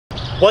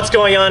What's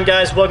going on,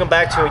 guys? Welcome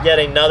back to yet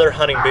another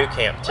hunting boot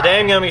camp. Today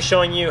I'm going to be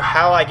showing you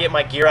how I get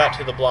my gear out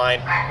to the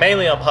blind,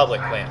 mainly on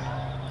public land.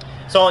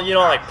 So, you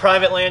know, like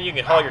private land, you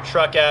can haul your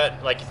truck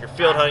out. Like if you're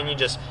field hunting, you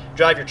just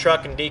drive your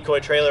truck and decoy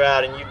trailer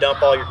out and you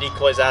dump all your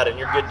decoys out and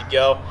you're good to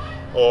go.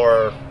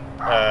 Or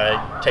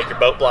take your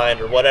boat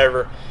blind or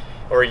whatever.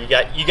 Or you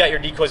got your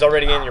decoys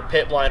already in your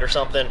pit blind or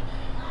something.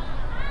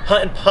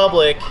 Hunting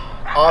public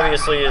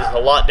obviously is a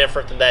lot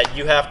different than that.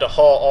 You have to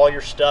haul all your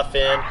stuff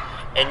in.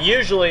 And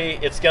usually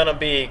it's going to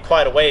be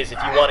quite a ways if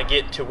you want to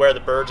get to where the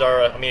birds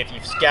are. I mean, if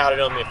you've scouted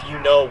them, if you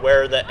know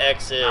where the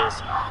X is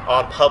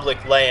on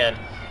public land,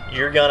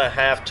 you're going to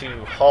have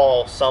to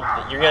haul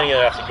something. You're going to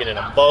have to get in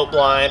a boat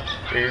blind,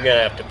 or you're going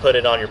to have to put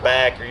it on your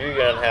back, or you're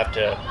going to have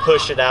to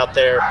push it out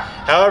there,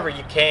 however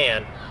you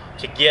can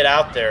to get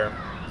out there.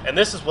 And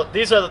this is what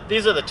these are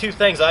the two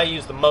things I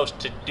use the most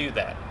to do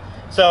that.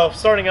 So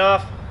starting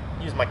off,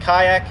 use my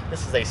kayak.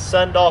 This is a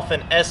Sun Dolphin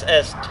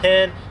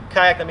SS10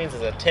 kayak. That means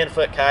it's a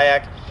 10-foot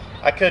kayak.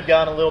 I could have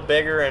gone a little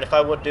bigger, and if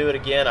I would do it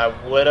again, I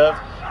would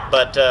have.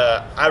 But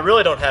I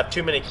really don't have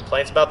too many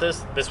complaints about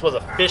this. This was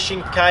a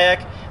fishing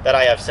kayak that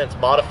I have since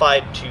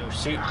modified to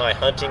suit my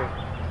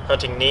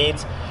hunting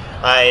needs.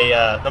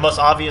 The most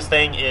obvious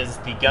thing is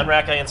the gun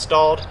rack I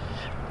installed.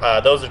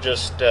 Those are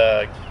just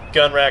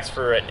gun racks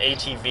for an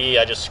ATV.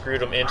 I just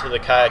screwed them into the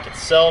kayak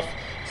itself,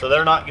 so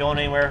they're not going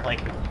anywhere.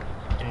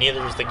 And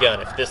neither is the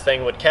gun. If this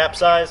thing would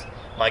capsize,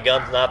 my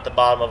gun's not at the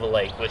bottom of a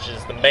lake, which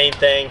is the main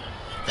thing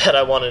that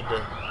I wanted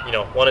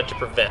to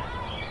prevent.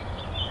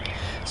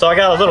 So I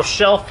got a little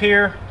shelf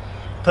here,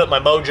 put my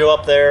mojo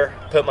up there,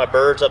 put my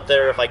birds up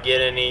there if I get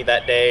any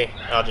that day.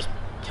 I'll just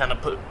kind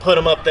of put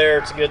them up there.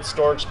 It's a good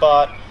storage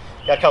spot.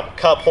 Got a couple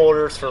cup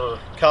holders for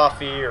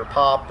coffee or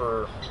pop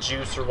or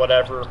juice or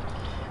whatever.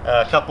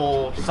 A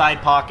couple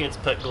side pockets,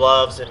 put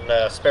gloves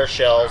and spare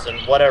shells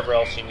and whatever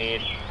else you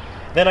need.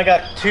 Then I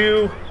got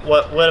two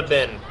what would have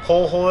been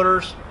pole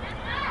holders,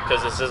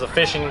 because this is a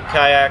fishing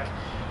kayak,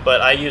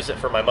 but I use it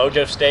for my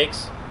mojo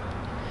stakes.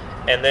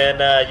 And then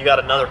you got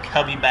another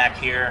cubby back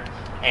here,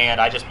 and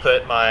I just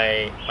put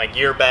my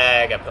gear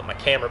bag, I put my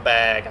camera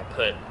bag, I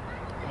put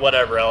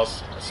whatever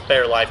else, a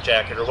spare life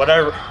jacket or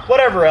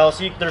whatever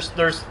else.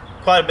 There's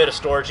quite a bit of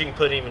storage. You can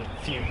put even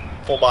a few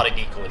full body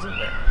decoys in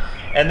there.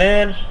 And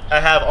then I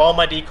have all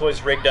my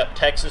decoys rigged up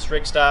Texas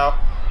rig style.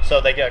 So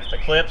they got the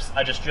clips.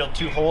 I just drilled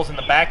 2 holes in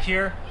the back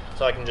here,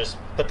 so I can just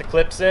put the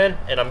clips in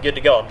and I'm good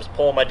to go. I'm just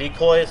pulling my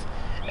decoys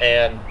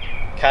and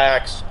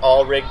kayak's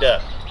all rigged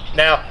up.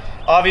 Now,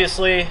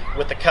 obviously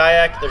with the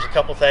kayak, there's a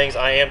couple things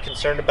I am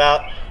concerned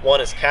about. One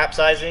is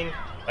capsizing.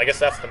 I guess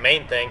that's the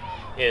main thing,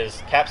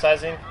 is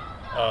capsizing.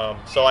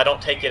 So I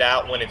don't take it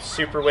out when it's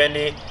super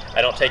windy.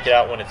 I don't take it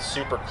out when it's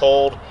super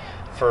cold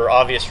for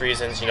obvious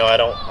reasons. You know, I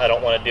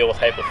don't want to deal with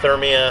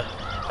hypothermia.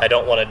 I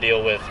don't want to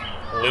deal with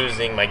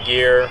losing my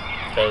gear,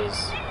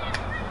 because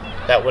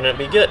that wouldn't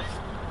be good.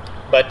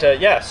 But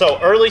yeah, so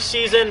early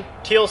season,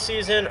 teal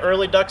season,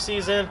 early duck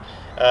season,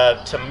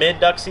 to mid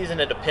duck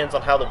season, it depends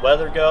on how the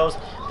weather goes.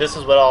 This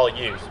is what I'll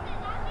use.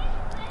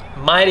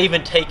 Might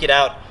even take it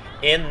out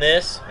in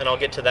this, and I'll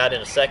get to that in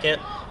a second.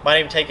 Might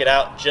even take it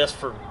out just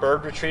for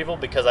bird retrieval,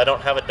 because I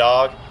don't have a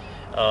dog,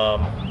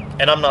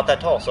 and I'm not that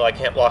tall, so I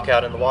can't walk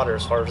out in the water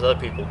as far as other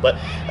people. But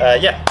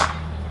yeah,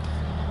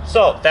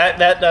 so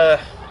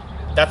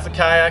that's the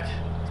kayak.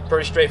 It's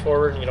pretty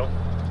straightforward, you know.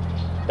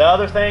 The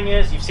other thing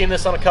is, you've seen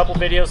this on a couple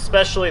videos,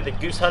 especially the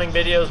goose hunting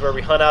videos where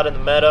we hunt out in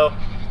the meadow.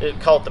 They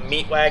call it the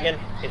meat wagon.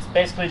 It's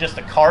basically just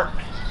a cart.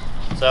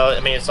 So I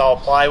mean, it's all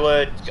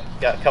plywood. It's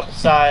got a couple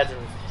sides, and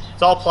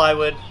it's all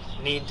plywood.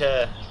 Need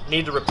to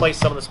replace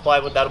some of this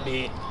plywood. That'll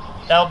be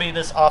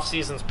this off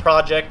season's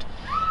project.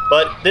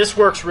 But this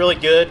works really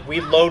good.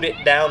 We load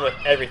it down with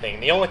everything.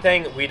 The only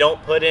thing we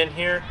don't put in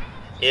here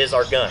is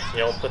our guns. You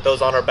know, put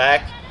those on our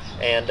back,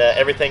 and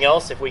everything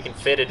else, if we can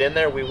fit it in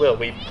there, we will.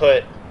 We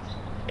put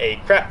a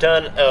crap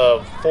ton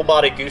of full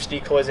body goose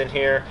decoys in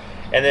here,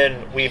 and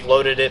then we've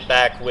loaded it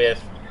back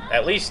with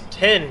at least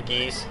 10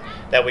 geese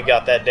that we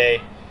got that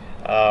day.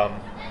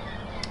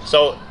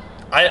 So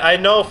I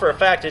know for a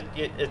fact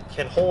it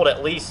can hold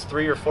at least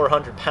 300 or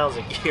 400 pounds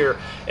of gear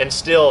and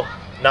still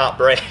not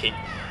break.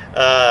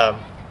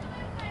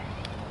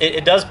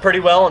 It does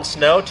pretty well in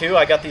snow too.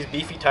 I got these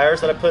beefy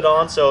tires that I put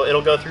on, so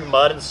it'll go through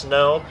mud and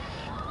snow,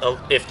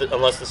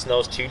 unless the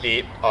snow's too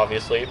deep,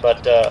 obviously.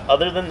 But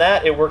other than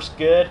that, it works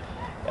good.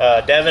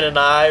 Devin and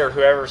I, or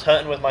whoever's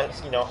hunting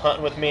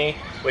with me,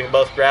 we can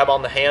both grab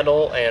on the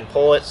handle and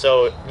pull it,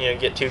 so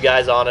get 2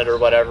 guys on it or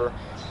whatever.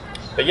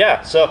 But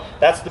yeah, so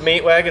that's the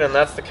meat wagon and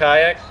that's the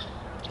kayak.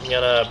 I'm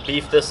gonna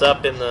beef this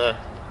up in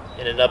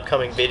an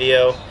upcoming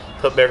video,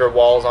 put bigger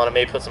walls on it,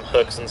 maybe put some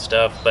hooks and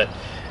stuff. But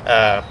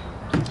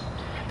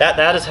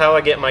that is how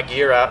I get my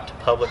gear out to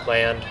public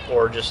land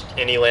or just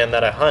any land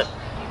that I hunt.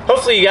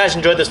 Hopefully you guys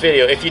enjoyed this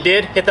video. If you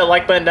did, hit that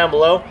like button down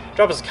below.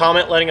 Drop us a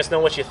comment letting us know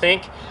what you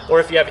think, or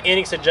if you have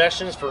any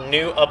suggestions for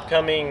new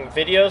upcoming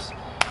videos.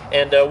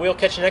 And we'll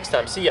catch you next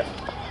time. See ya.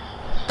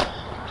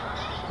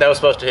 That was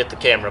supposed to hit the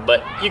camera,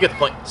 but you get the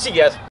point. See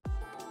you guys.